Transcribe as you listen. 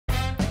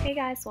Hey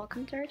guys,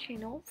 welcome to our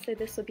channel. So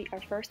this will be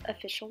our first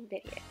official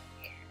video.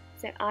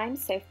 So I'm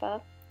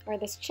Sofa, or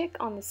this chick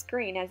on the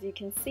screen as you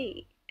can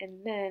see, and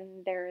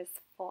then there's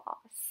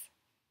Floss.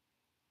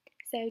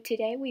 So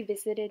today we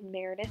visited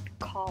Meredith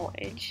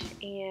College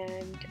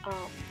and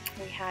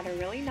we had a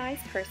really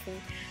nice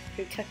person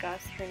who took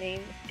us. Her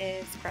name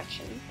is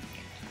Gretchen.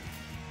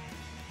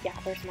 Yeah,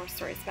 there's more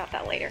stories about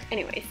that later.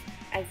 Anyways,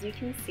 as you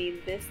can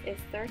see, this is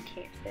their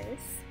campus.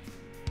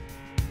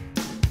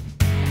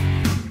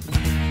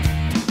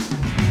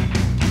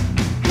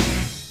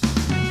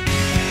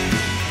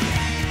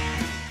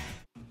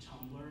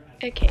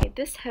 Okay,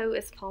 this hoe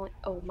is falling.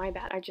 Oh, my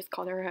bad. I just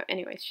called her a hoe.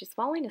 Anyways, she's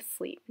falling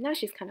asleep. Now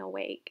she's kind of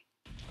awake.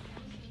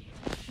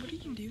 What are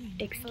you doing?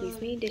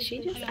 Excuse me, did she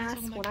just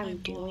ask what I'm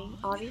doing?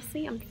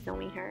 Obviously, I'm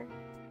filming her.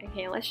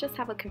 Okay, let's just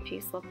have a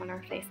confused look on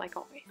our face like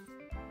always.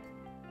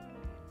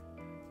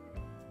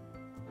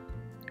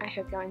 I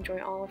hope y'all enjoy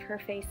all of her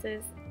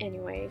faces.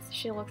 Anyways,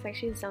 she looks like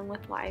she's done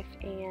with life,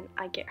 and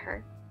I get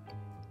her.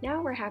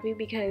 Now we're happy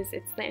because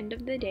it's the end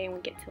of the day and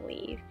we get to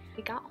leave.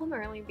 We got home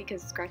early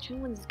because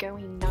Gretchen was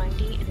going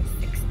 90 and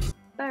a 60.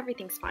 But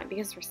everything's fine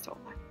because we're still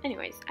alive.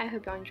 Anyways, I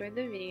hope y'all enjoyed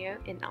the video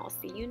and I'll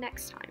see you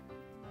next time.